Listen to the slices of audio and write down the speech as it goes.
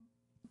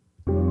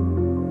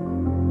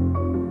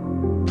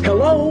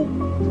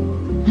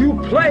football, you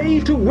play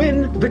to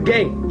win the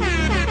game.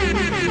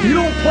 You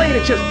don't play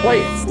to just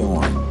play it.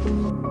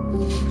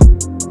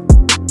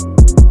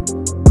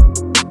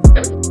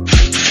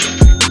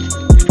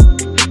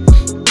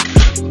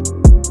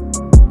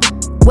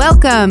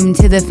 Welcome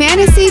to the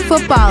Fantasy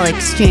Football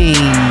Exchange.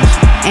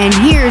 And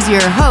here's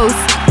your host,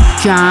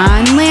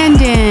 John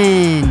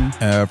Landon.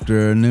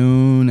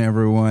 Afternoon,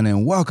 everyone,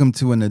 and welcome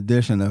to an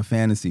edition of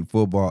Fantasy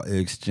Football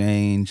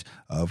Exchange.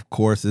 Of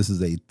course, this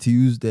is a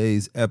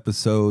Tuesday's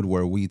episode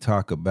where we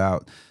talk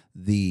about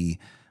the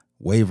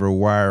waiver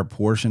wire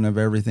portion of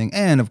everything.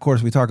 And, of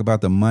course, we talk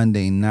about the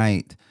Monday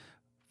night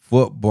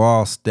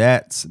football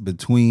stats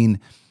between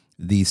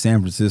the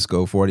San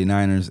Francisco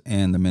 49ers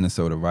and the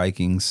Minnesota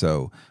Vikings.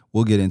 So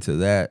we'll get into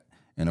that.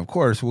 And, of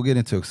course, we'll get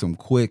into some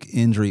quick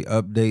injury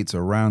updates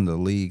around the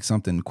league,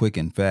 something quick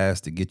and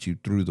fast to get you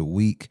through the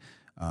week.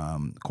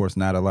 Of course,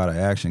 not a lot of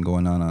action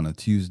going on a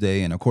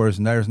Tuesday. And, of course,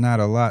 there's not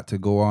a lot to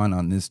go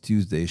on this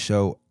Tuesday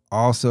show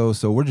also.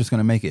 So we're just going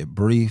to make it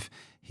brief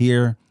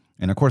here.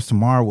 And, of course,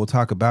 tomorrow we'll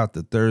talk about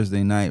the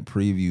Thursday night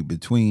preview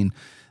between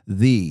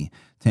the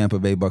Tampa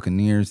Bay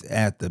Buccaneers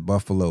at the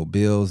Buffalo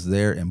Bills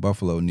there in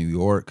Buffalo, New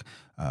York.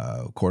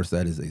 Of course,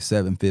 that is a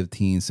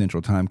 7:15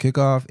 Central Time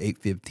kickoff,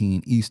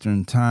 8:15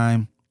 Eastern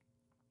Time.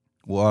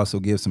 We'll also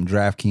give some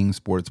DraftKings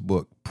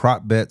Sportsbook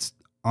prop bets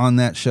on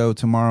that show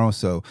tomorrow.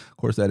 So, of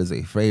course, that is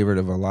a favorite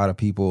of a lot of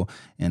people.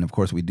 And, of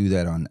course, we do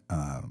that on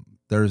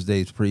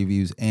Thursday's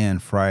previews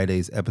and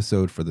Friday's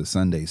episode for the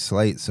Sunday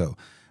slate. So,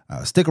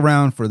 stick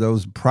around for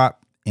those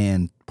prop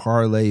and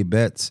parlay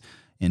bets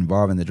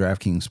involving the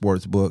DraftKings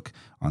Sportsbook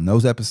on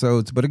those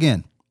episodes. But,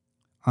 again,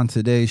 on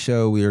today's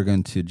show, we are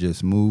going to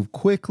just move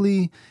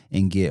quickly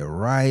and get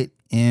right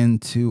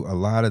into a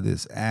lot of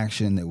this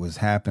action that was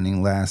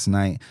happening last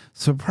night.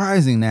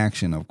 Surprising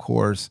action, of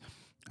course.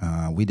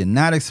 We did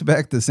not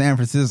expect the San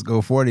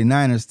Francisco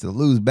 49ers to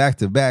lose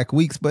back-to-back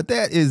weeks, but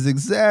that is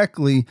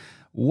exactly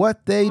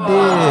what they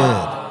did.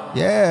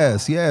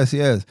 Yes.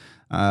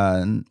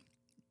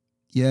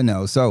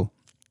 So,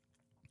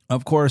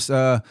 of course,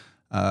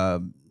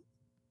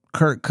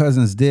 Kirk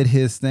Cousins did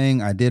his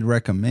thing. I did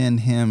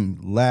recommend him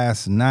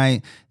last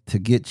night to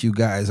get you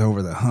guys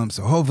over the hump.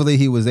 So hopefully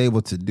he was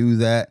able to do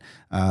that.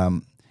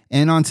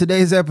 And on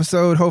today's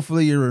episode,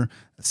 hopefully you're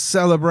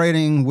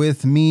celebrating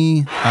with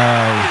me.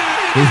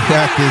 We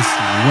got this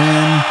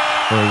win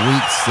for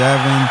week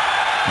 7.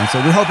 And so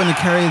we're hoping to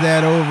carry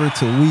that over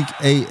to week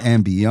 8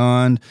 and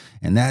beyond.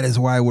 And that is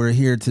why we're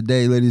here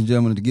today, ladies and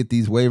gentlemen, to get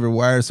these waiver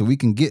wires so we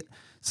can get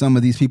some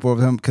of these people over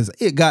the hump, because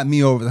it got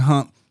me over the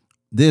hump.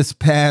 This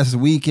past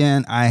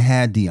weekend, I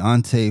had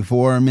Deontay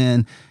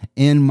Foreman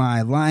in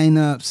my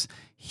lineups.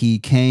 He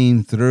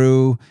came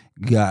through,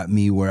 got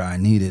me where I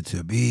needed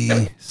to be.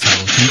 So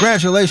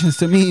congratulations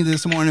to me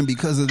this morning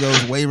because of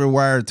those waiver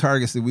wire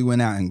targets that we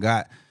went out and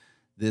got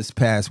this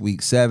past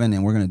week 7,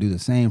 and we're going to do the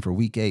same for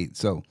week 8.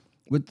 So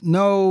with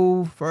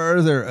no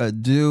further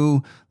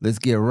ado, let's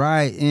get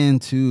right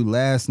into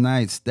last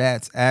night's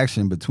stats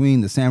action between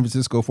the San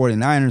Francisco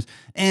 49ers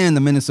and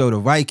the Minnesota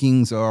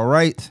Vikings. All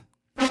right.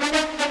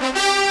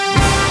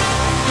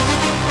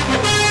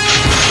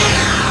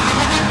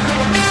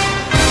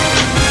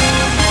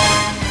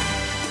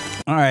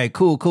 All right,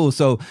 cool.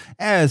 So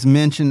as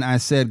mentioned, I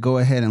said go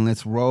ahead and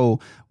let's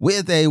roll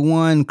with a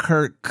one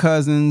Kirk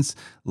Cousins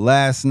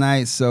last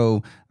night.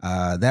 So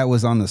that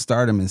was on the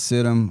start 'em and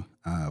sit 'em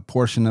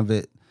portion of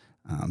it.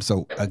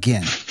 So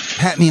again,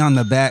 pat me on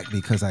the back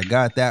because I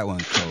got that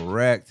one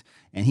correct.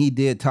 And he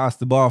did toss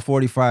the ball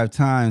 45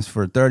 times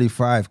for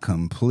 35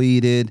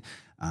 completed.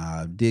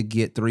 Did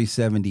get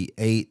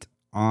 378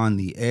 on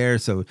the air.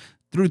 So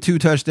threw 2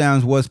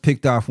 touchdowns, was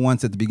picked off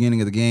once at the beginning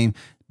of the game.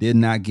 Did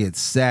not get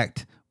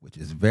sacked, which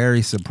is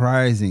very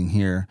surprising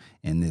here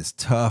in this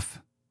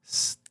tough,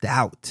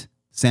 stout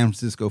San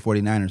Francisco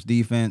 49ers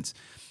defense.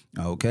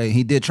 Okay,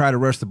 he did try to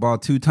rush the ball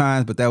 2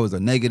 times, but that was a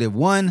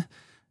 -1.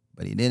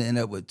 But he did end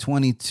up with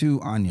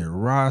 22 on your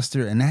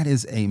roster, and that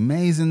is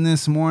amazing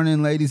this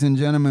morning, ladies and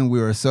gentlemen.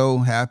 We are so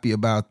happy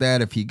about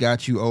that if he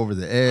got you over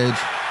the edge.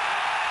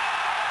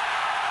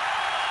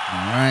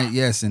 All right,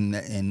 yes,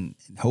 and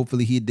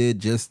hopefully he did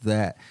just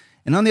that.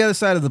 And on the other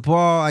side of the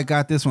ball, I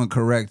got this one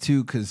correct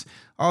too, because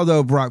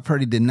although Brock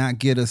Purdy did not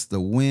get us the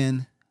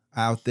win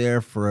out there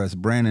for us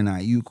Brandon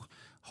Ayuk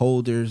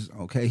holders,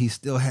 okay, he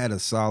still had a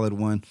solid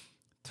one.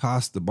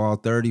 Tossed the ball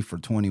 30 for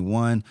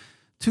 21,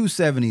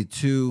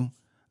 272,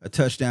 a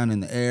touchdown in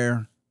the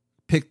air,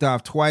 picked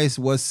off twice,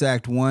 was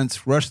sacked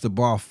once, rushed the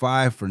ball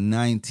 5 for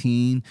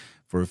 19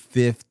 for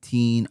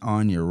 15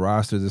 on your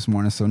roster this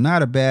morning. So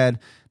not a bad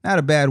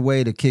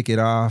way to kick it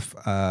off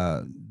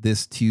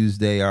this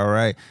Tuesday, all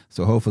right?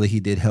 So hopefully he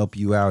did help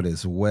you out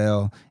as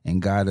well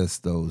and got us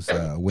those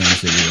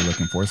wins that we were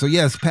looking for. So,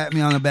 yes, pat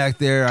me on the back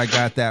there. I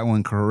got that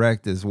one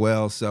correct as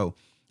well. So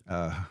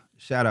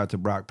shout out to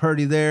Brock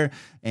Purdy there.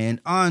 And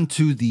on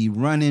to the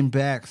running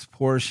backs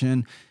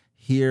portion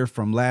here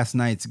from last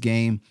night's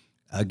game.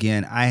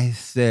 Again, I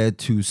said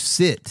to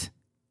sit.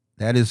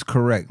 That is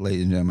correct,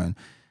 ladies and gentlemen.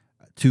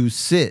 To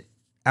sit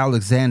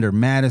Alexander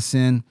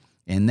Madison.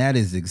 And that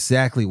is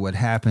exactly what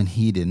happened.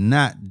 He did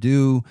not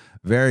do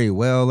very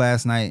well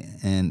last night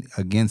and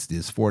against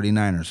his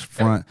 49ers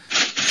front.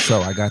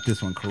 So I got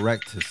this one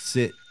correct to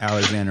sit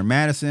Alexander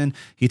Mattison.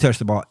 He touched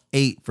the ball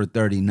 8 for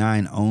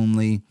 39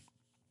 only.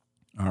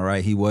 All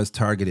right, he was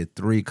targeted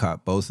 3,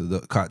 caught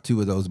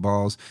 2 of those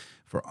balls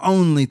for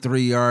only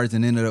 3 yards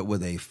and ended up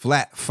with a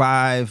flat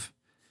 5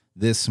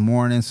 this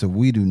morning. So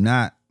we do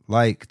not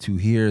like to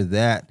hear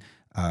that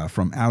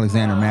from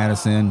Alexander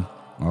Mattison.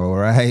 All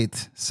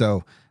right,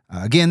 so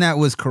again, that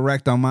was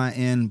correct on my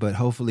end, but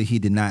hopefully he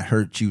did not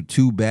hurt you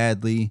too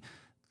badly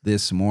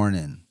this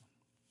morning.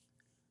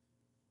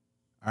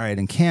 All right,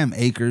 and Cam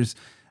Akers,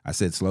 I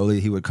said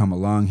slowly he would come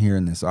along here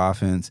in this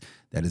offense.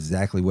 That is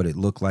exactly what it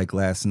looked like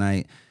last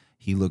night.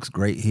 He looks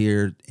great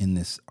here in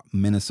this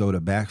Minnesota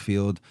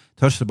backfield.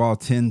 Touched the ball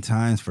 10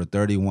 times for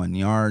 31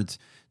 yards.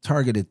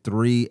 Targeted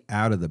 3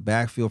 out of the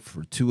backfield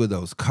for 2 of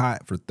those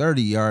caught for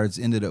 30 yards.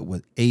 Ended up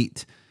with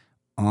 8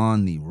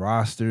 on the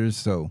rosters.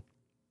 So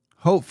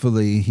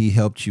hopefully he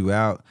helped you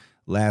out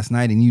last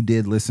night. And you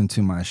did listen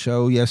to my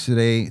show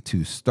yesterday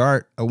to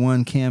start a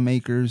 1 Cam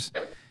Akers,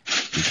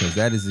 because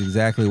that is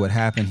exactly what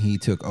happened. He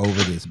took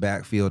over this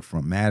backfield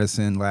from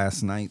Madison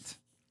last night.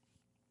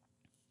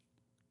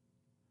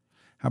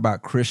 How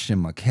about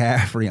Christian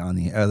McCaffrey on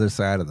the other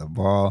side of the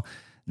ball?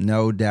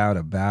 No doubt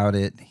about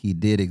it. He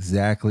did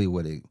exactly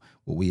what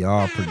we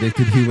all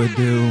predicted he would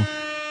do,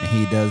 and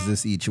he does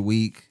this each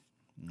week.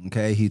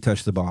 Okay, he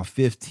touched the ball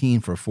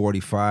 15 for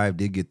 45,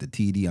 did get the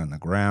TD on the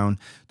ground,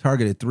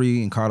 targeted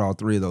 3 and caught all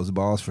 3 of those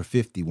balls for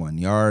 51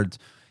 yards.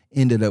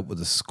 Ended up with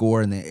a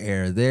score in the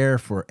air there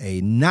for a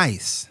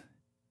nice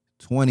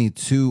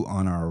 22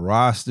 on our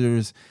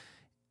rosters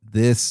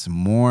this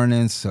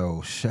morning.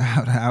 So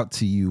shout out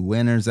to you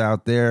winners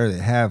out there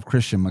that have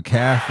Christian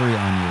McCaffrey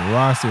on your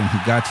roster, and he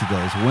got you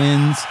those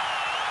wins.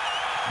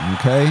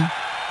 Okay.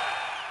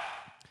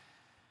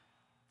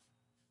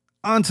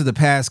 On to the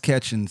pass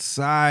catching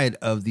side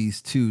of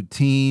these two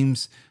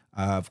teams.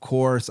 Of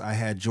course, I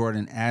had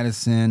Jordan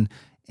Addison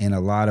in a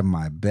lot of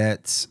my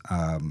bets.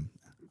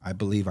 I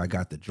believe I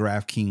got the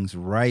DraftKings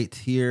right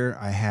here.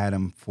 I had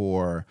him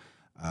for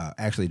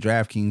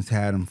DraftKings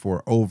had him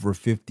for over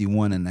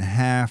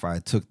 51.5. I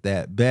took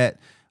that bet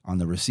on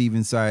the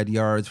receiving side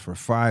yards for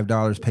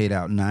 $5, paid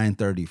out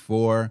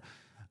 $9.34.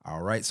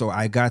 All right, so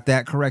I got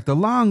that correct,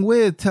 along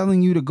with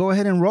telling you to go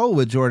ahead and roll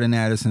with Jordan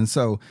Addison.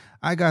 So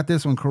I got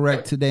this one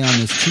correct today on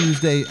this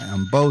Tuesday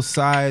on both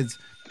sides,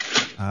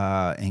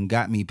 and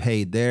got me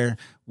paid there.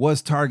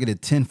 Was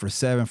targeted 10 for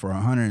 7 for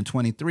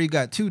 123.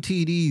 Got 2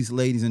 TDs,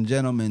 ladies and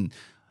gentlemen.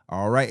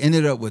 All right,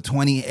 ended up with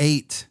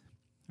 28.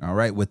 All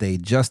right, with a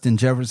Justin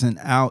Jefferson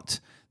out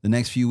the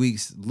next few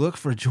weeks, look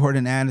for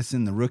Jordan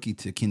Addison, the rookie,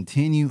 to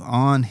continue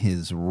on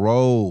his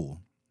roll.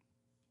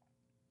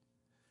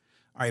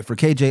 All right, for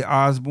KJ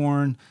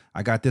Osborne,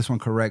 I got this one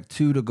correct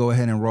too, to go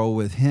ahead and roll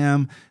with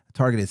him.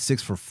 Targeted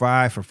 6 for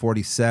 5 for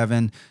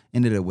 47.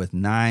 Ended up with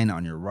 9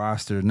 on your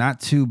roster. Not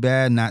too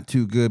bad, not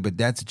too good, but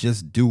that's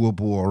just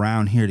doable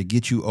around here to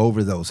get you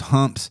over those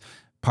humps,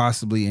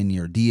 possibly in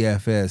your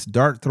DFS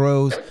dart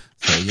throws.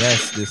 So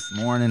yes, this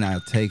morning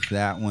I'll take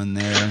that one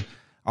there.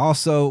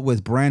 Also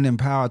with Brandon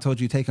Powell, I told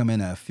you take him in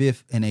a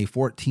 5th and a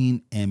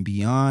 14 and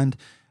beyond.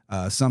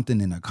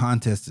 Something in a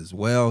contest as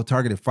well.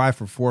 Targeted 5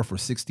 for 4 for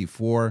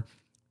 64.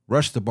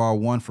 Rushed the ball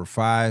 1 for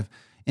 5.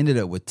 Ended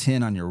up with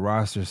 10 on your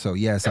roster. So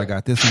yes, I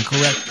got this one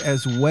correct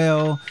as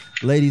well,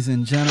 ladies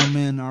and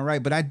gentlemen. All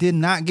right, but I did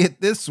not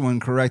get this one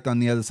correct on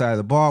the other side of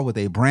the ball with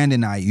a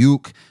Brandon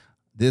Ayuk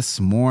this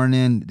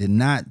morning. Did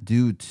not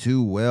do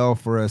too well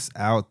for us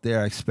out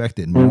there. I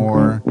expected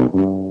more.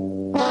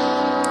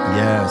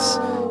 Yes,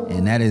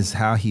 and that is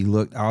how he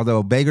looked.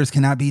 Although beggars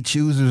cannot be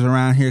choosers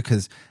around here,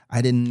 because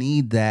I didn't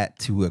need that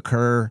to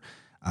occur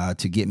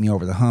to get me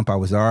over the hump. I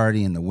was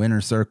already in the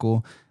winner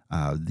circle.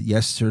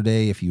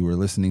 Yesterday, if you were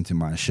listening to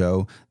my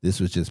show,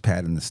 this was just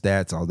padding the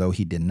stats, although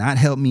he did not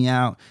help me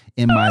out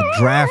in my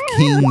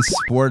DraftKings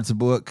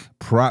Sportsbook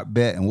prop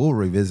bet, and we'll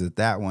revisit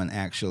that one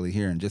actually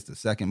here in just a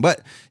second.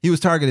 But he was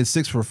targeted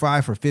 6 for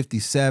 5 for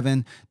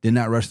 57, did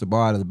not rush the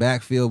ball out of the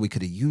backfield. We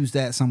could have used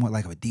that somewhat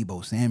like a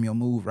Deebo Samuel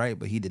move, right?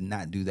 But he did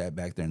not do that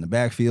back there in the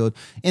backfield.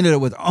 Ended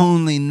up with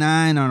only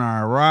 9 on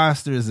our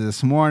rosters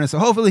this morning, so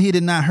hopefully he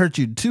did not hurt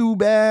you too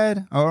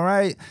bad, all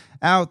right,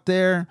 out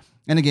there.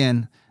 And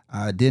again,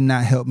 did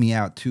not help me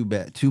out too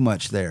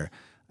much there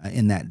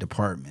in that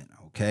department.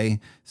 Okay,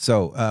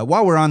 so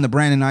while we're on the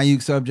Brandon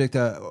Ayuk subject,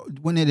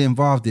 when it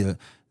involved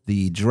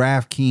the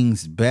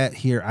DraftKings bet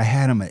here, I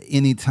had him at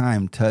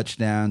anytime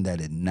touchdown. That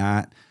did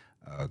not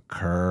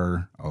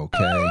occur.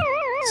 Okay,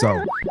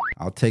 so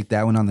I'll take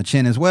that one on the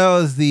chin, as well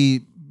as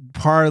the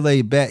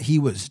parlay bet. He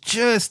was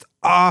just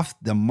off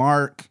the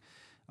mark.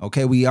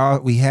 Okay, we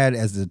had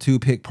as the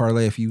 2-pick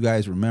parlay, if you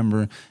guys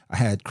remember, I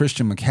had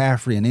Christian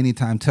McCaffrey an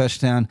anytime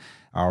touchdown.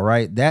 All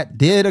right, that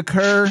did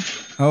occur,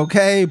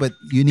 okay, but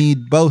you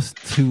need both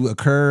to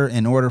occur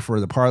in order for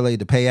the parlay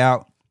to pay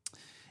out.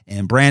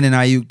 And Brandon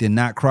Ayuk did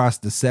not cross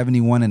the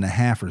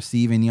 71.5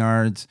 receiving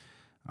yards.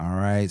 All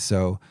right,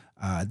 so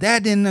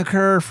That didn't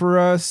occur for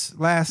us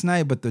last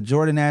night, but the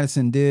Jordan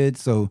Addison did.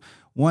 So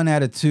 1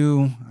 out of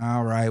 2.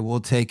 All right, we'll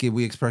take it.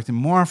 We expected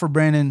more for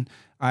Brandon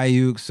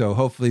Ayuk. So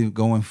hopefully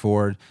going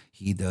forward,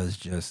 he does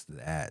just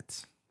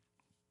that.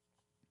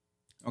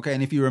 Okay,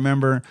 and if you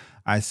remember,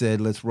 I said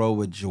let's roll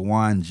with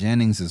Juwan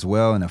Jennings as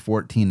well in a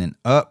 14 and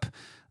up.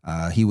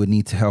 He would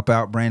need to help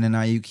out Brandon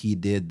Ayuk. He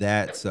did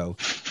that. So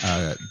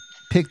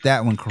picked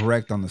that one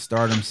correct on the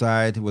stardom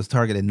side. Was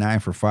targeted 9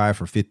 for 5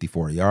 for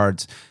 54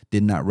 yards.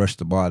 Did not rush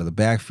the ball out of the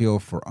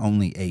backfield for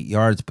only 8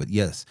 yards. But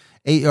yes,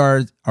 8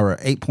 yards or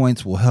 8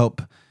 points will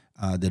help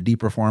the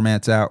deeper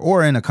formats out,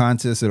 or in a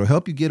contest, it'll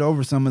help you get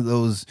over some of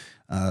those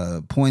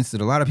points that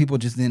a lot of people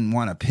just didn't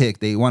want to pick.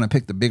 They want to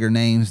pick the bigger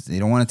names. They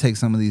don't want to take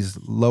some of these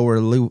lower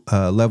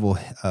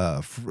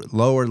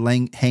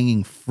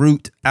hanging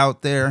fruit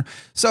out there.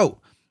 So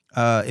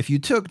if you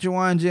took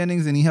Juwan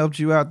Jennings and he helped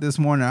you out this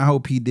morning, I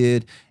hope he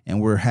did,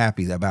 and we're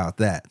happy about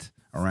that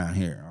around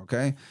here,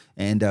 okay?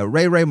 And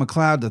Ray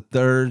McLeod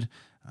III,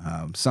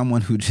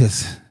 someone who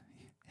just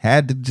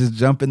had to just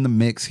jump in the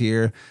mix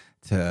here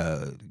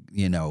to,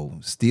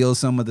 steal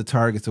some of the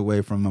targets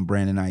away from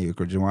Brandon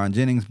Ayuk or Juwan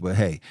Jennings. But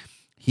hey,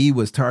 he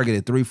was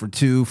targeted 3 for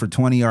 2 for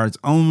 20 yards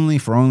only,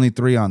 for only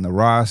 3 on the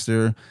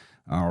roster.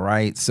 All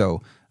right,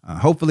 so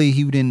hopefully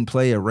he didn't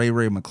play a Ray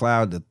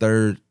McLeod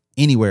III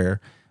anywhere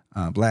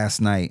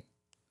last night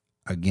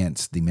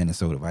against the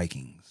Minnesota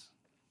Vikings.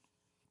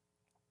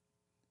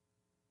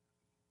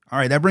 All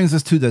right, that brings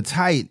us to the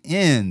tight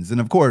ends.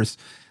 And of course,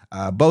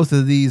 both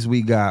of these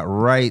we got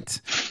right.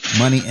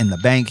 Money in the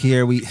bank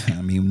here.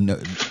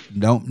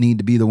 Don't need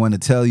to be the one to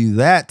tell you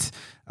that.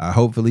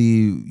 Hopefully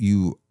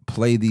you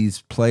play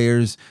these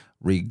players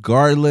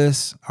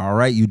regardless. All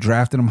right, you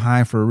drafted them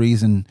high for a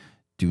reason.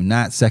 Do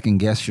not second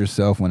guess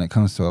yourself when it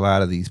comes to a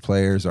lot of these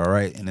players. All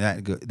right, and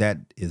that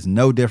is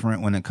no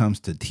different when it comes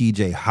to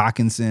TJ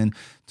Hawkinson,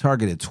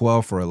 targeted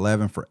 12 for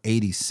 11 for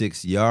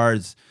 86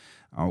 yards.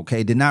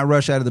 Okay, did not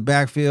rush out of the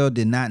backfield,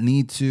 did not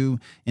need to,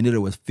 ended it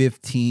with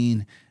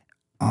 15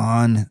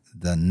 on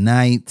the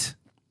night.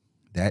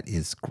 That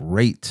is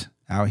great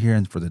out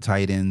here for the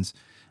tight ends.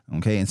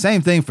 Okay, and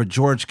same thing for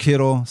George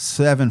Kittle,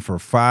 7 for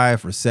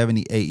 5 for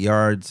 78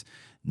 yards.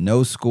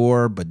 No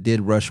score, but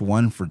did rush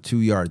 1 for 2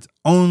 yards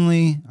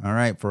only. All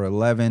right, for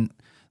 11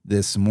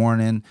 this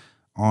morning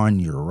on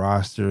your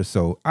roster.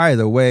 So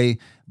either way,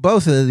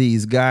 both of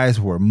these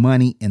guys were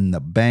money in the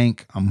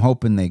bank. I'm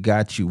hoping they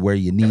got you where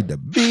you need to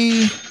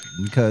be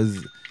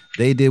because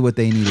they did what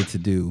they needed to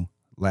do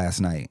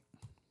last night.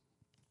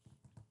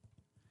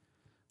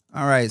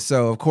 All right,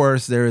 so of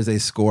course there is a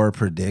score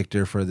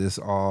predictor for this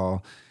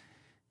all.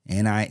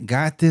 And I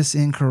got this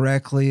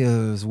incorrectly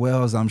as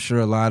well as I'm sure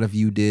a lot of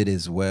you did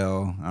as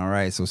well. All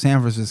right, so San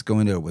Francisco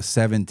ended up with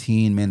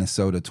 17,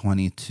 Minnesota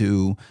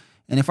 22.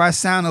 And if I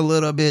sound a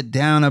little bit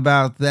down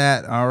about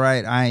that, all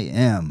right, I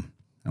am.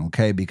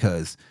 Okay,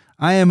 because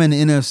I am an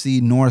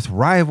NFC North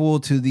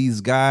rival to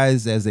these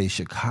guys as a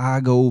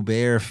Chicago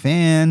Bear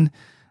fan.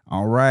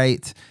 All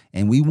right,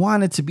 and we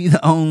wanted to be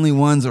the only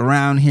ones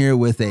around here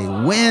with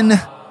a win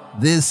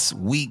this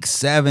week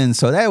 7.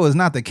 So that was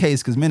not the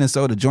case because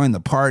Minnesota joined the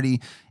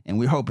party, and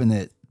we're hoping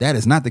that that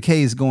is not the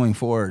case going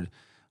forward.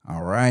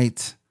 All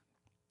right.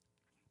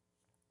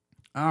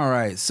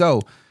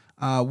 So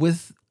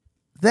with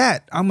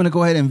that, I'm going to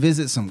go ahead and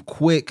visit some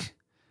quick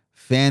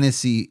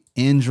fantasy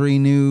injury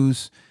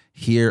news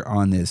here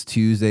on this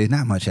Tuesday.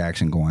 Not much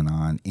action going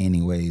on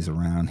anyways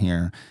around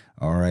here.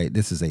 All right.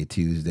 This is a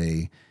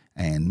Tuesday,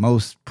 and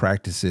most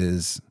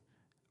practices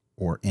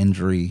or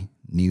injury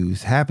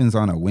news happens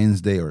on a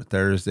Wednesday or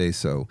Thursday.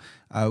 So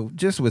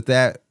just with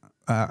that,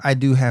 I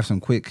do have some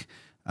quick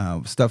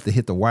stuff to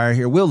hit the wire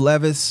here. Will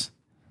Levis,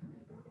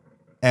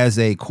 as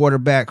a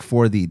quarterback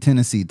for the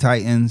Tennessee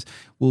Titans,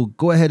 will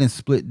go ahead and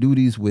split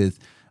duties with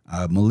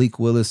Malik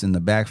Willis in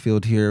the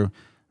backfield here,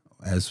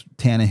 as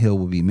Tannehill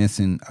will be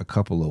missing a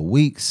couple of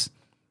weeks.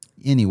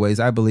 Anyways,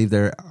 I believe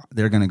they're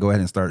going to go ahead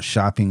and start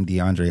shopping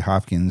DeAndre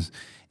Hopkins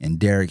and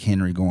Derrick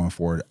Henry going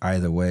forward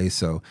either way.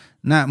 So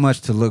not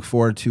much to look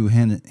forward to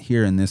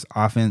here in this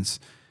offense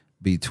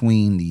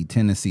between the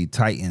Tennessee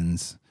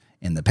Titans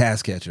and the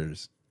pass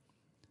catchers.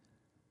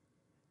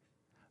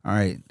 All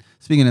right.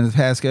 Speaking of the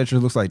pass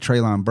catchers, looks like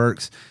Treylon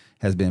Burks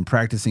has been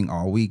practicing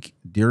all week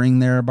during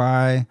their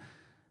bye.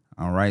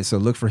 All right. So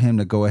look for him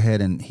to go ahead,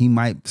 and he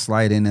might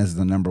slide in as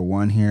the number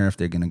 1 here if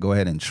they're going to go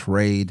ahead and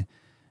trade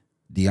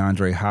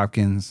DeAndre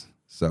Hopkins.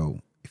 So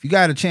if you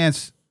got a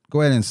chance,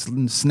 go ahead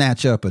and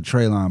snatch up a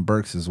Treylon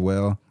Burks as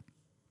well.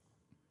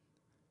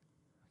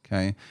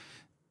 Okay.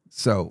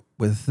 So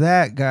with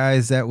that,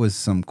 guys, that was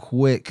some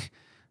quick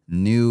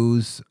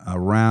news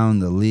around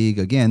the league.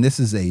 Again, this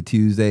is a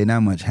Tuesday,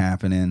 not much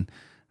happening.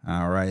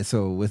 All right.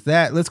 So with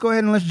that, let's go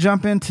ahead and let's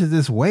jump into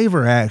this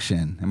waiver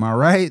action. Am I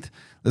right?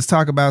 Let's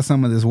talk about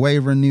some of this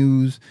waiver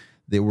news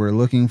that we're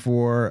looking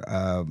for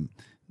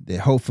that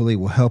hopefully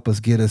will help us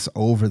get us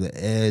over the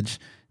edge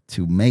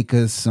to make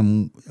us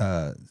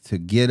to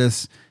get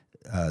us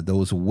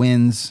those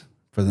wins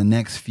for the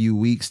next few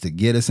weeks to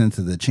get us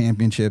into the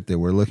championship that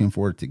we're looking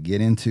for to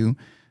get into.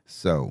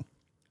 So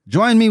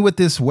Join me with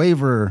this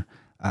waiver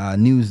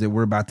news that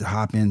we're about to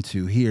hop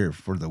into here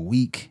for the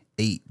week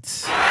 8.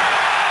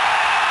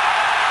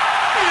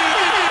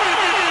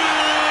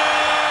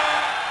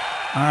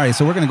 All right,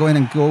 so we're going to go ahead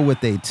and go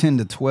with a 10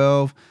 to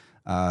 12,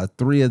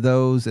 3 of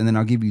those, and then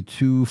I'll give you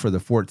 2 for the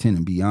 14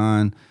 and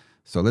beyond.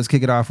 So let's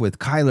kick it off with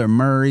Kyler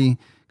Murray.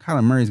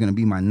 Kyler Murray is going to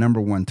be my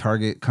number 1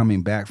 target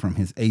coming back from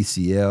his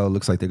ACL.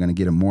 Looks like they're going to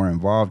get him more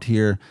involved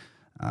here,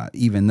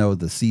 even though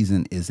the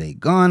season is a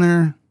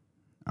goner.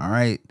 All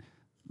right,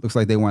 looks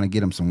like they want to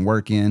get him some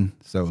work in.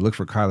 So look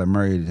for Kyler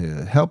Murray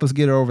to help us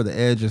get over the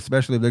edge,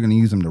 especially if they're going to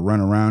use him to run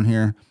around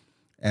here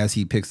as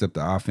he picks up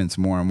the offense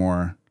more and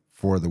more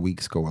for the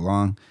weeks go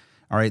along.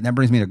 All right, that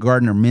brings me to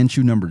Gardner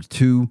Minshew, number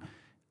 2,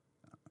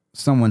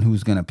 someone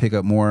who's going to pick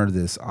up more of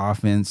this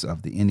offense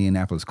of the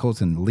Indianapolis Colts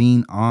and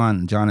lean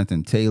on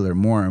Jonathan Taylor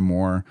more and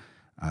more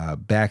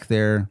back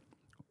there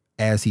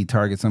as he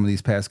targets some of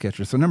these pass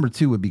catchers. So number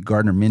 2 would be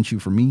Gardner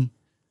Minshew for me.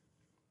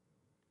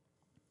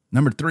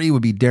 Number 3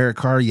 would be Derek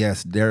Carr.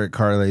 Yes, Derek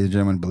Carr, ladies and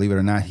gentlemen, believe it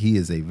or not, he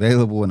is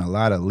available in a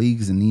lot of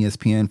leagues in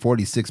ESPN,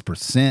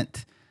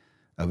 46%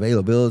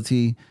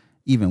 availability,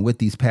 even with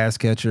these pass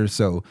catchers.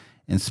 So,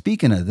 and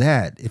speaking of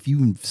that, if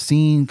you've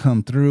seen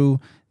come through,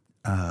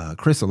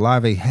 Chris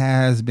Olave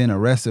has been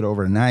arrested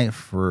overnight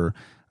for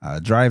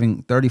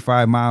driving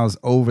 35 miles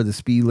over the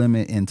speed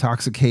limit,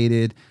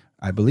 intoxicated.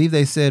 I believe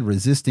they said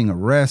resisting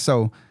arrest.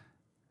 So,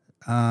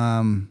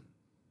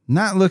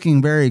 not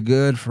looking very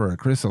good for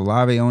Chris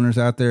Olave owners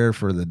out there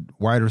for the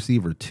wide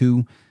receiver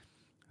 2.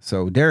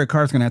 So Derek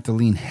Carr's going to have to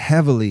lean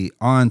heavily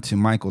onto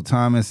Michael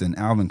Thomas and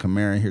Alvin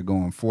Kamara here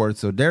going forward.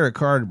 So Derek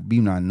Carr would be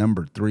my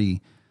number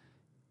 3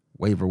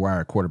 waiver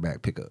wire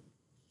quarterback pickup.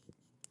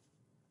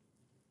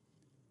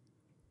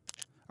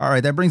 All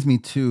right, that brings me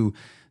to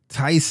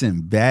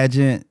Tyson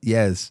Bagent.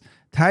 Yes,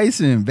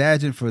 Tyson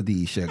Bagent for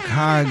the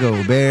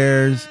Chicago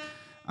Bears.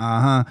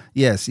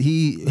 Yes,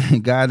 he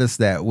got us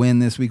that win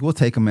this week. We'll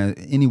take him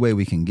any way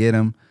we can get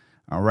him.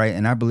 All right,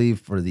 and I believe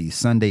for the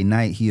Sunday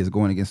night, he is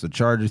going against the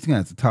Chargers. He's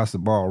going to have to toss the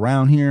ball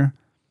around here.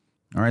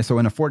 All right, so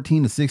in a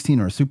 14 to 16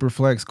 or a super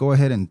flex, go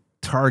ahead and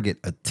target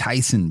a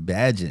Tyson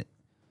Bagent.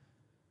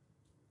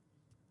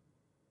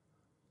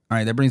 All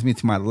right, that brings me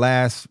to my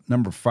last,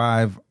 number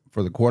 5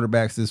 for the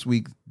quarterbacks this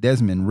week.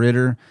 Desmond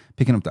Ridder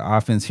picking up the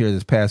offense here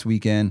this past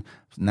weekend.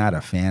 Not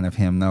a fan of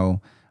him,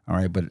 though. All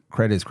right, but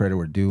credit is credit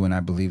we're due, and I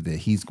believe that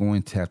he's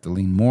going to have to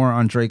lean more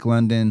on Drake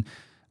London,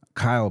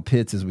 Kyle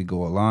Pitts as we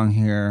go along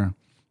here.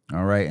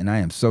 All right, and I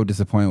am so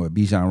disappointed with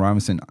Bijan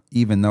Robinson.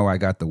 Even though I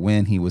got the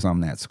win, he was on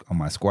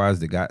my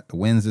squads that got the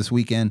wins this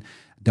weekend.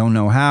 Don't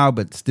know how,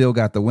 but still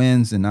got the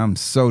wins, and I'm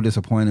so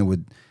disappointed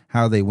with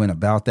how they went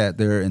about that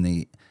there in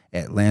the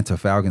Atlanta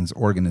Falcons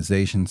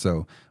organization.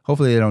 So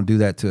hopefully they don't do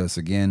that to us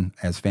again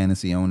as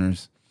fantasy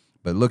owners.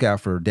 But look out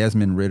for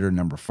Desmond Ridder,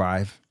 number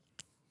 5.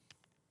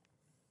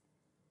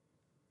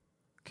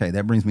 Okay,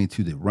 that brings me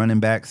to the running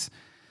backs.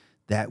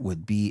 That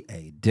would be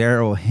a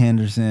Darrell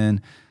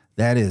Henderson.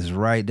 That is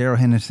right. Darrell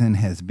Henderson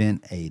has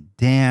been a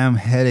damn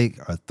headache,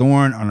 a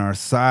thorn on our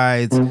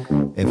sides.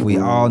 If we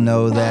all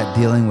know that,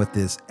 dealing with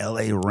this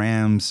LA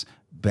Rams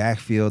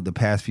backfield the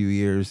past few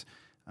years.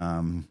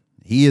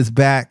 He is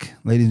back,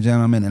 ladies and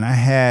gentlemen, and I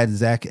had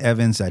Zach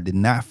Evans. I did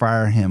not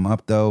fire him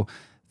up, though.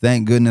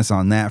 Thank goodness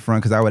on that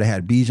front, because I would have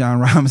had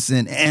Bijan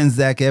Robinson and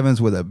Zach Evans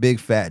with a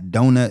big fat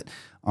donut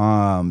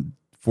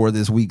for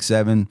this week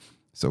 7.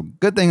 So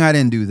good thing I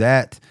didn't do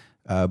that.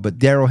 But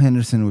Darrell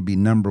Henderson would be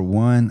number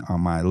 1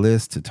 on my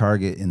list to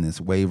target in this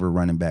waiver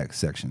running back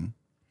section.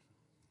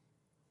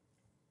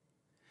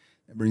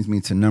 That brings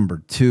me to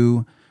number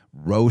 2,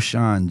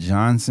 Roschon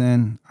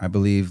Johnson. I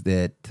believe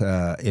that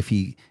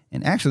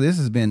and actually this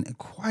has been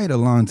quite a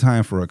long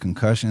time for a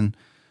concussion.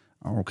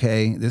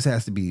 Okay, this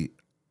has to be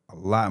a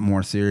lot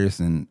more serious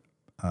than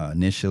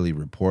initially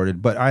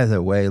reported. But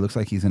either way, it looks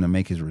like he's going to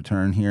make his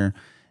return here.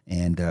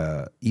 And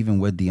even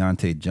with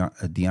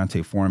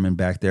Deontay Foreman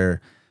back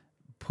there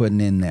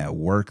putting in that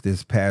work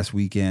this past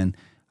weekend,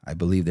 I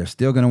believe they're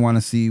still going to want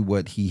to see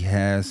what he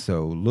has.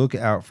 So look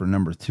out for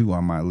number 2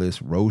 on my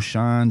list,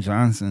 Roschon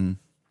Johnson.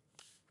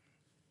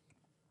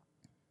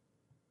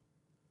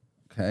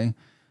 Okay,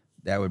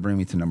 that would bring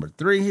me to number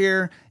 3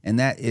 here, and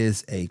that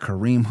is a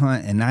Kareem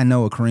Hunt. And I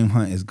know a Kareem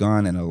Hunt is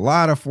gone in a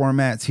lot of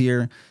formats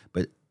here,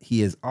 but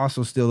he is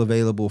also still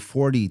available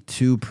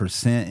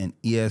 42% in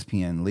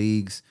ESPN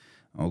leagues.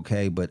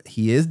 Okay, but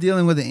he is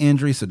dealing with an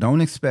injury, so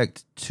don't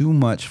expect too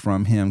much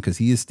from him because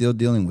he is still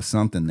dealing with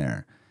something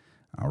there.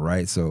 All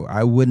right, so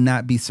I would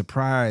not be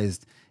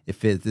surprised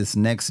if this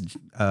next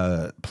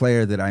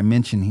player that I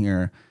mentioned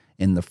here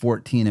in the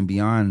 14 and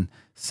beyond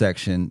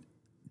section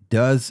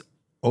does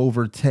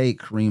overtake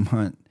Kareem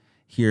Hunt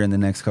here in the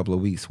next couple of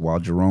weeks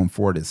while Jerome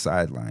Ford is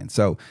sidelined.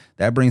 So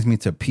that brings me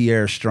to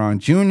Pierre Strong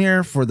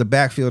Jr. for the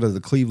backfield of the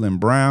Cleveland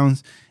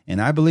Browns,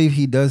 and I believe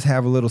he does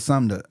have a little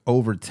something to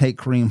overtake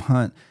Kareem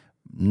Hunt.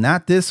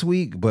 Not this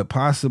week, but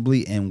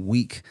possibly in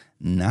week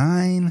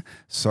 9.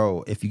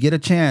 So if you get a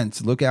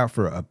chance, look out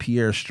for a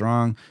Pierre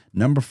Strong,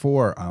 number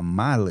 4 on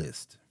my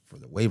list for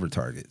the waiver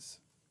targets.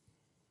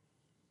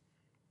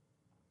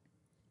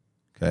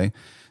 Okay.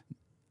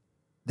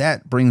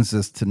 That brings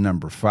us to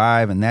number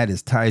 5, and that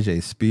is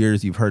Tyjae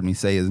Spears. You've heard me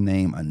say his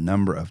name a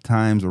number of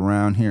times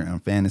around here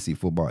on Fantasy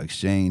Football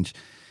Exchange,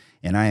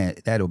 and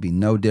that'll be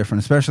no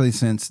different, especially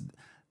since,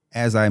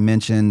 as I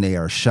mentioned, they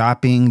are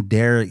shopping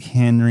Derrick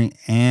Henry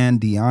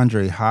and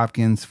DeAndre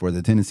Hopkins for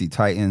the Tennessee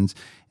Titans.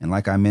 And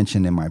like I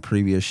mentioned in my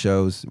previous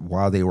shows,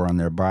 while they were on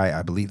their bye,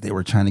 I believe they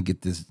were trying to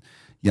get this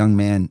young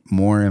man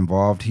more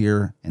involved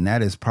here, and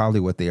that is probably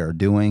what they are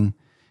doing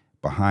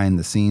behind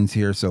the scenes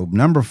here. So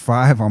number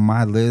 5 on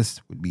my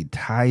list would be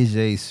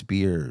Tyjae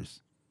Spears.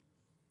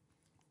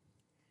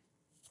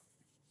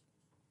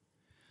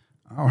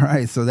 All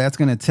right, so that's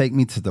going to take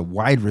me to the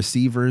wide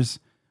receivers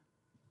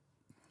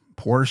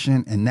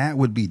portion, and that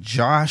would be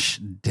Josh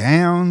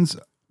Downs,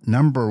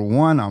 number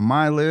 1 on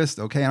my list.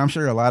 Okay, and I'm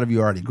sure a lot of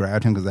you already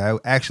grabbed him because I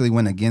actually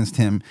went against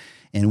him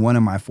in one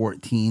of my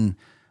 14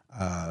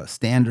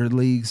 standard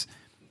leagues.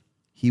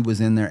 He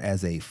was in there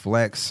as a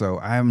flex, so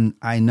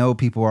I know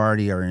people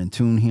already are in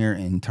tune here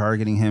and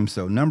targeting him.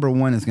 So number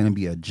 1 is going to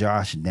be a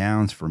Josh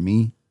Downs for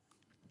me.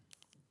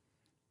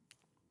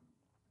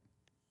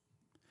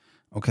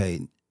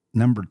 Okay,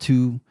 number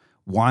 2,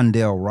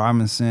 Wan'Dale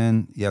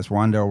Robinson. Yes,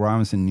 Wan'Dale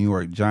Robinson, New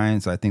York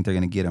Giants. I think they're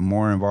going to get him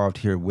more involved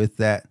here with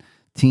that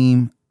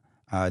team.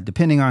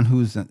 Depending on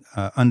who's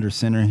under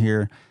center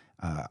here,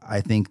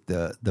 I think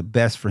the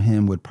best for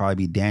him would probably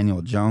be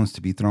Daniel Jones to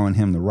be throwing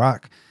him the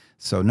rock.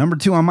 So number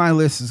 2 on my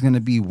list is going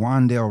to be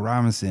Wan'Dale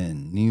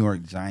Robinson, New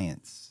York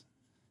Giants.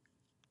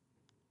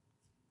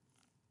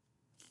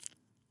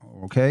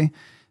 Okay.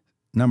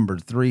 Number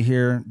 3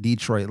 here,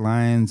 Detroit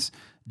Lions,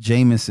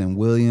 Jamison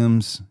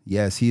Williams.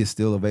 Yes, he is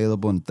still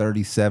available in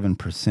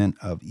 37%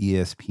 of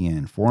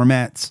ESPN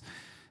formats.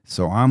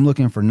 So I'm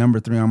looking for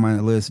number 3 on my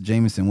list,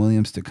 Jamison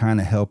Williams, to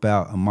kind of help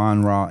out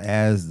Amon-Ra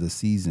as the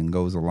season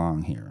goes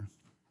along here.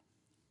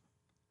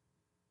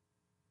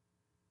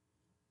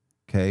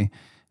 Okay.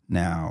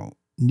 Now,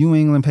 New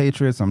England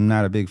Patriots, I'm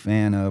not a big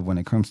fan of when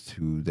it comes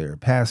to their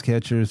pass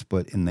catchers,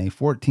 but in a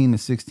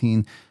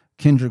 14-16,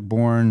 Kendrick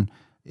Bourne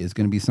is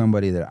going to be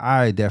somebody that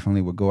I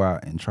definitely would go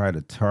out and try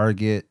to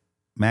target.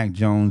 Mac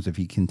Jones, if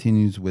he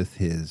continues with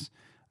his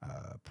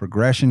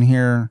progression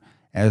here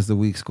as the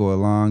weeks go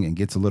along and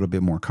gets a little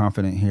bit more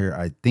confident here,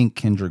 I think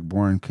Kendrick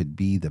Bourne could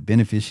be the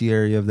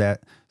beneficiary of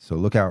that. So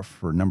look out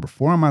for number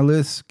 4 on my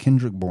list,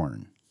 Kendrick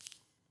Bourne.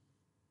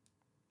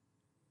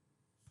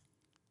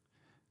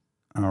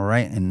 All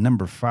right, and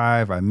number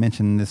 5, I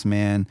mentioned this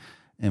man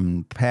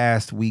in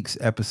past week's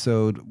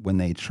episode when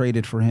they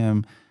traded for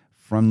him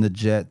from the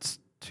Jets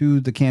to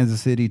the Kansas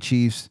City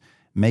Chiefs,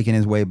 making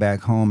his way back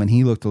home, and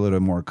he looked a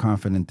little more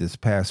confident this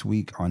past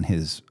week on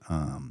his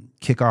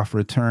kickoff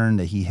return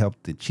that he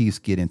helped the Chiefs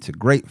get into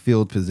great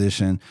field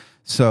position.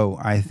 So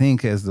I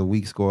think as the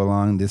weeks go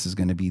along, this is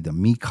going to be the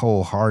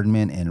Mecole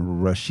Hardman and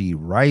Rashee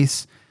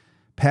Rice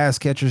pass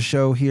catcher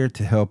show here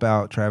to help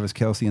out Travis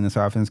Kelce in this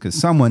offense, because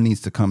someone needs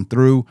to come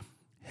through,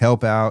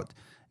 help out.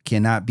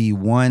 Cannot be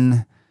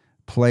one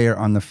player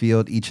on the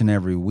field each and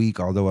every week,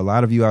 although a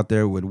lot of you out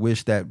there would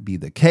wish that be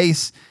the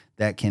case.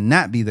 That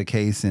cannot be the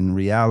case in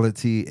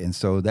reality, and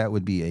so that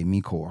would be a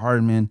Mecole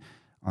Hardman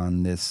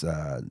on this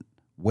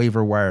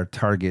waiver wire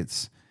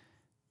targets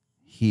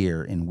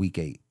here in week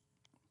 8.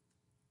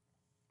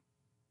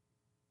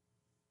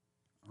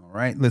 All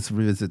right, let's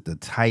revisit the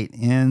tight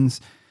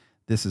ends.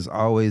 This is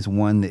always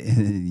one that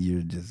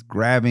you're just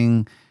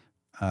grabbing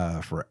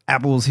for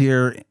apples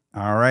here.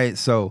 All right,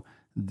 so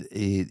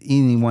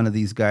any one of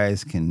these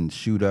guys can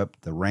shoot up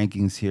the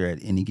rankings here at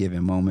any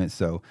given moment.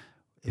 So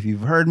if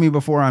you've heard me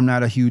before, I'm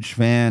not a huge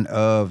fan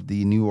of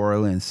the New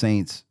Orleans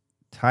Saints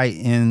tight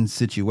end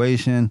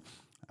situation.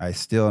 I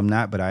still am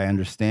not, but I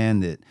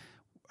understand that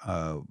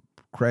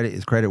credit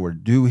is credit we're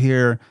due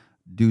here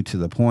due to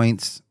the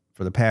points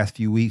for the past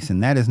few weeks.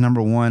 And that is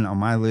number 1 on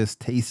my list,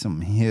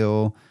 Taysom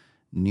Hill,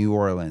 New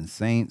Orleans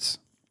Saints.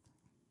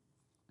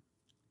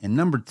 And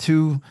number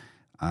 2,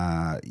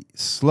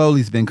 slowly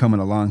has been coming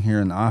along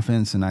here in the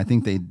offense, and I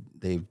think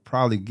they've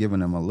probably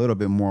given him a little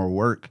bit more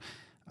work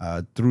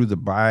through the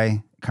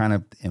bye, kind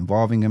of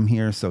involving him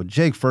here. So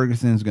Jake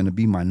Ferguson is going to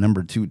be my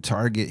number 2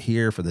 target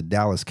here for the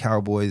Dallas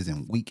Cowboys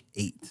in week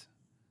 8.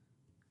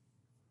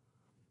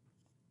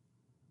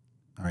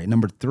 All right,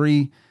 number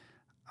 3,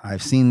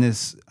 I've seen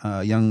this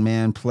young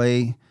man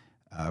play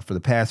for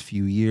the past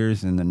few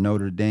years in the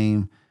Notre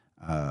Dame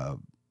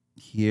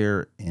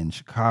here in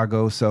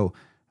Chicago. So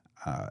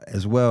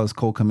as well as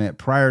Cole Kmet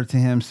prior to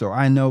him. So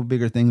I know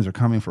bigger things are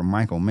coming from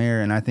Michael Mayer,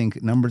 and I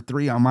think number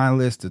 3 on my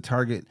list to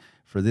target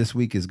for this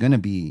week is going to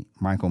be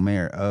Michael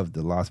Mayer of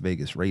the Las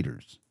Vegas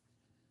Raiders.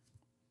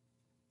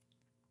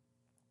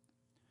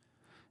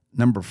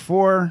 Number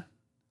 4,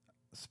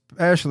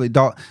 especially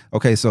Dalton.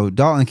 Okay, so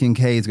Dalton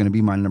Kincaid is going to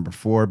be my number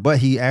 4, but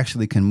he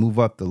actually can move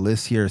up the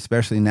list here,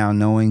 especially now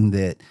knowing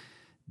that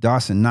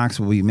Dawson Knox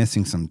will be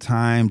missing some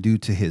time due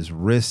to his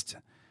wrist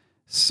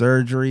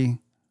surgery.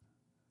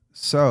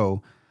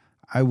 So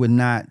I would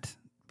not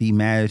be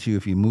mad at you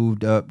if you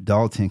moved up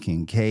Dalton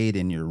Kincaid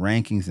in your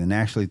rankings and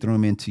actually threw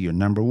him into your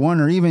number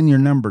 1 or even your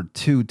number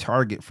 2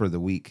 target for the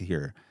week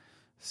here.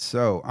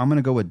 So I'm going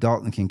to go with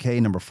Dalton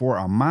Kincaid, number 4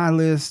 on my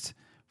list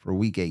for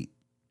week 8.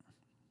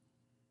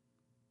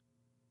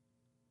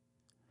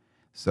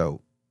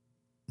 So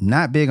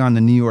not big on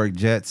the New York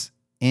Jets,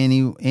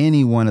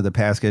 any one of the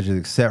pass catchers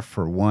except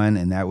for one,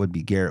 and that would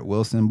be Garrett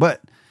Wilson.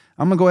 But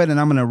I'm going to go ahead and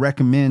I'm going to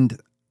recommend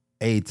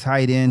a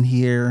tight end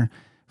here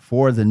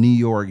for the New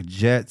York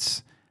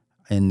Jets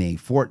in the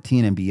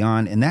 14 and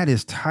beyond, and that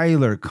is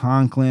Tyler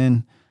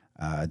Conklin.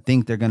 I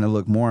think they're going to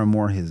look more and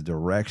more his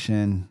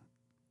direction,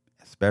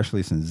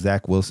 especially since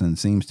Zach Wilson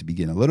seems to be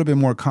getting a little bit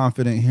more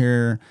confident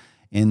here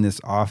in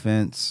this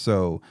offense.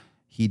 So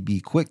he'd be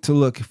quick to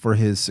look for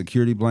his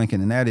security blanket,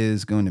 and that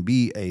is going to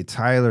be a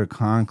Tyler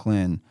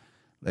Conklin,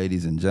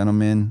 ladies and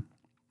gentlemen.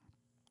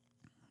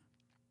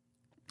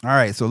 All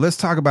right, so let's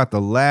talk about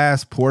the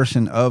last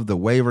portion of the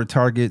waiver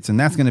targets, and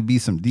that's going to be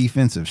some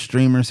defensive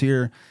streamers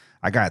here.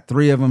 I got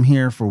 3 of them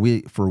here for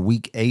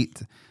week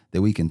 8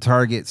 that we can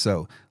target.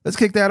 So let's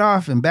kick that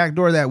off and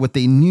backdoor that with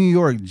the New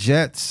York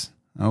Jets,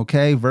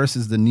 okay,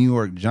 versus the New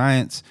York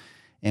Giants.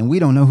 And we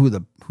don't know who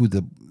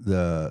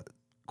the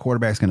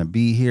quarterback's going to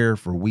be here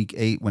for week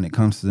 8 when it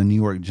comes to the New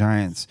York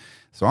Giants.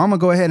 So I'm going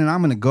to go ahead and I'm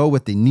going to go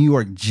with the New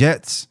York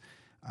Jets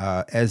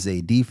as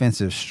a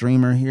defensive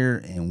streamer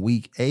here in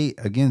week 8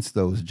 against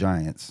those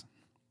Giants.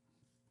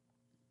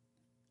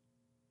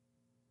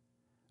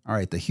 All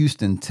right, the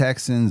Houston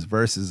Texans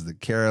versus the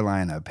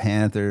Carolina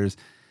Panthers.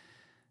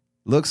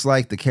 Looks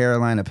like the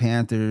Carolina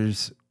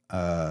Panthers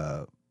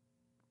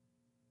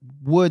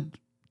would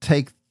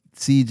take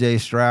CJ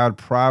Stroud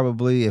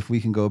probably if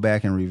we can go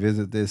back and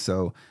revisit this.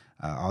 So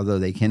although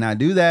they cannot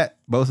do that,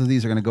 both of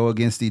these are going to go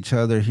against each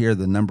other here,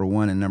 the number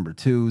 1 and number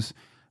 2s.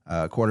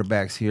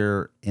 Quarterbacks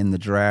here in the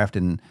draft,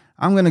 and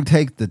I'm going to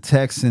take the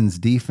Texans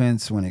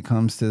defense when it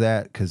comes to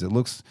that because it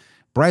looks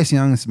Bryce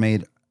Young's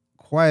made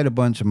quite a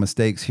bunch of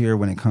mistakes here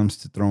when it comes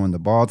to throwing the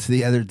ball to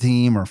the other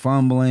team or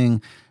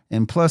fumbling,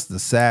 and plus the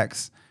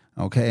sacks.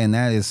 Okay, and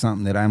that is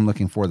something that I'm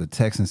looking for the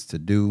Texans to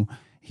do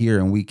here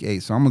in week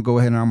 8. So I'm going to go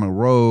ahead and I'm going to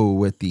roll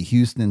with the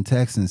Houston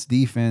Texans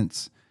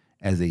defense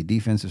as a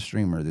defensive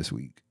streamer this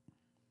week.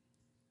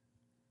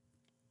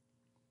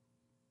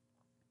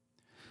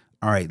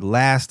 All right,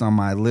 last on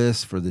my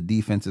list for the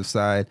defensive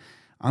side,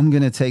 I'm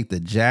going to take the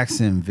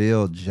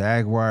Jacksonville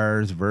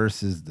Jaguars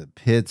versus the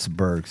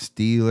Pittsburgh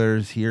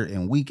Steelers here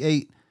in week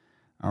 8.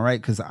 All right,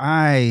 because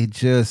I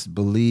just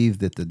believe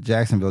that the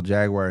Jacksonville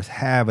Jaguars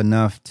have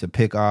enough to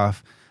pick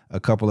off a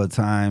couple of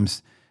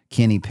times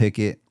Kenny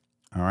Pickett.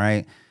 All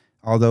right,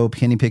 although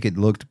Kenny Pickett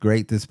looked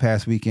great this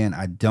past weekend,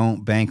 I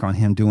don't bank on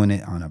him doing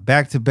it on a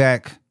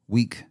back-to-back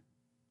week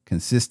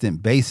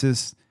consistent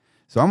basis.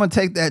 So I'm going to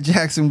take that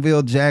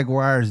Jacksonville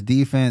Jaguars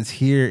defense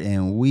here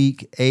in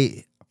week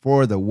 8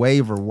 for the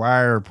waiver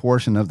wire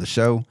portion of the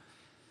show.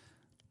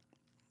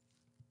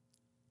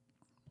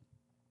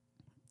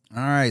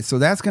 All right, so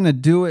that's going to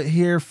do it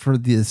here for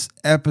this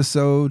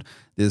episode,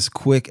 this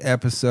quick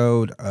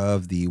episode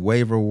of the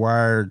waiver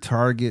wire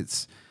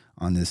targets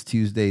on this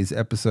Tuesday's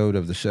episode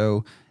of the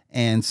show.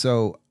 And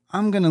so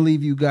I'm going to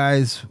leave you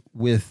guys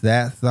with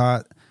that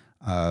thought.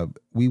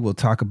 We will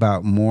talk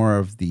about more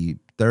of the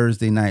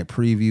Thursday night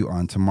preview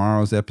on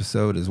tomorrow's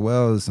episode, as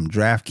well as some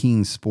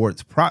DraftKings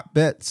sports prop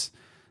bets.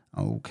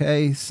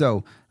 Okay,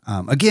 so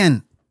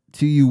again,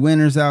 to you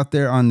winners out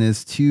there on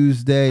this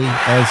Tuesday,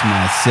 as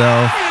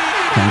myself,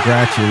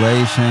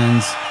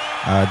 congratulations.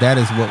 That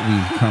is what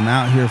we come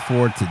out here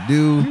for to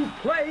do. You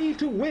play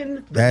to win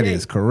the That game.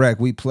 is correct.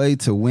 We play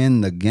to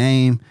win the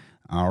game.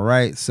 All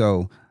right,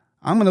 so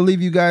I'm going to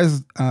leave you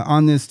guys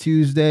on this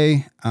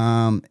Tuesday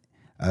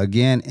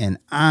again, and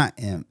I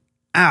am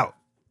out.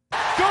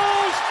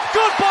 Goes,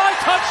 goodbye,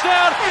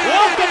 touchdown.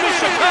 Welcome to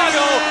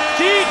Chicago,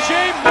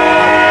 DJ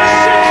Moore.